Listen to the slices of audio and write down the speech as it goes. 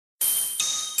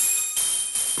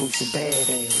boosie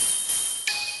badass.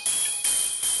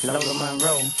 Lola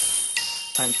Monroe,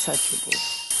 untouchable.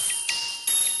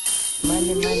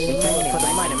 Money, money, money, for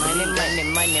the money, money, money,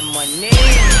 money, money.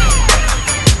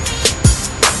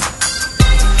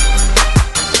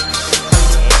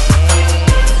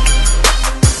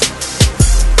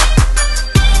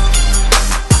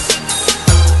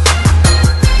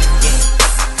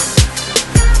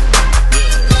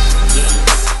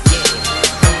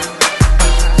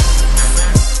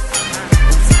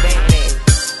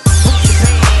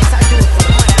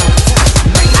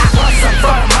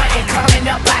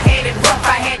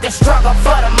 Struggle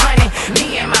for the money,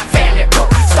 me and my family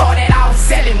broke. Started off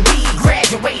selling weed,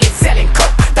 graduated selling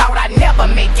coke. Thought I'd never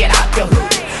make it out the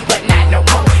hood, but not no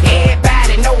more.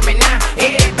 Everybody know me now,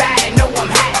 everybody know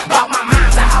I'm hot. Bought my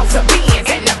mom's a house of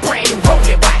Benz and a brand new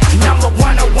Rollie watch. Number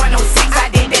 10106, I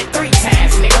did that 3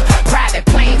 times, nigga. Private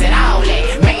planes and all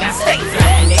that, man, I stay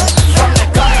flying, nigga. From the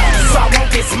gutter, so I want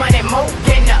this money more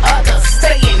than the others.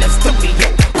 Stay in the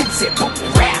studio, boosie, boosie,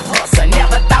 rap hustle.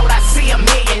 Never thought I'd see $1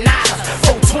 million.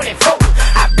 24,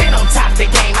 I've been on top of the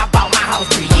game. I bought my house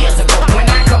 3 years ago. When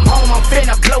I come home, I'm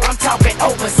finna blow. I'm talking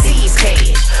overseas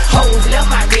cash. Hoes love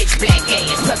my rich black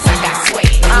ass, plus I got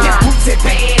swag. This boosie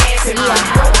badass and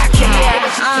Monroe, I can't have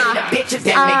it. She kill the bitches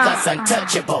that make us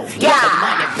untouchable. Get the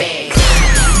money bag.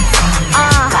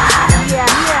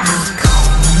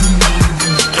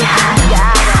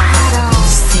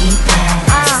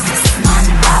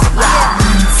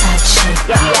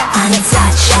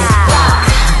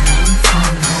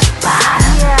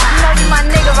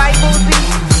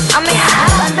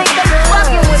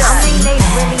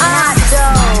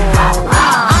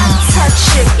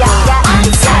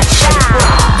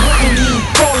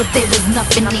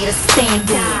 Nothing need a stand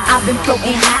in. I've been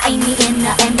floating high, ain't eating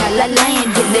nothing but la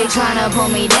land. They tryna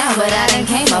pull me down, but I done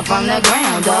came up from the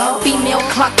ground, dawg. Female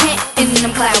Clark Kent in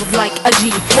them clouds like a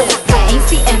G4. Ain't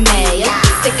CMA,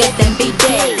 sicker than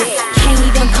B-Day. Can't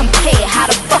even compare,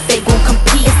 how the fuck they gon'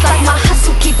 compete? It's like my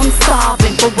hustle keep them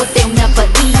starving for what they'll never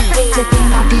eat. They think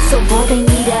I be so bold, they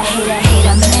need a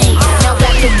hater made. Now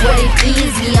back to what it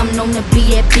is, yeah, I'm known to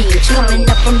be that bitch. Coming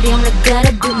up from down the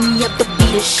gutter, build me up to be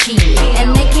the shit.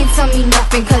 And they can't tell me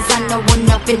nothing, cause I know what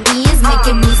nothing is.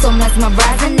 Making me so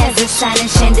mesmerizing as a shining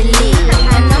chandelier.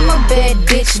 And I'm a bad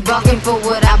bitch, barking for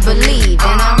what I believe.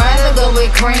 And I'd rather go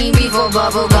with cream before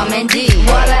bubblegum and D.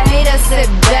 While I haters sit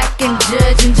back and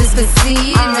judge and just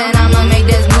conceive. And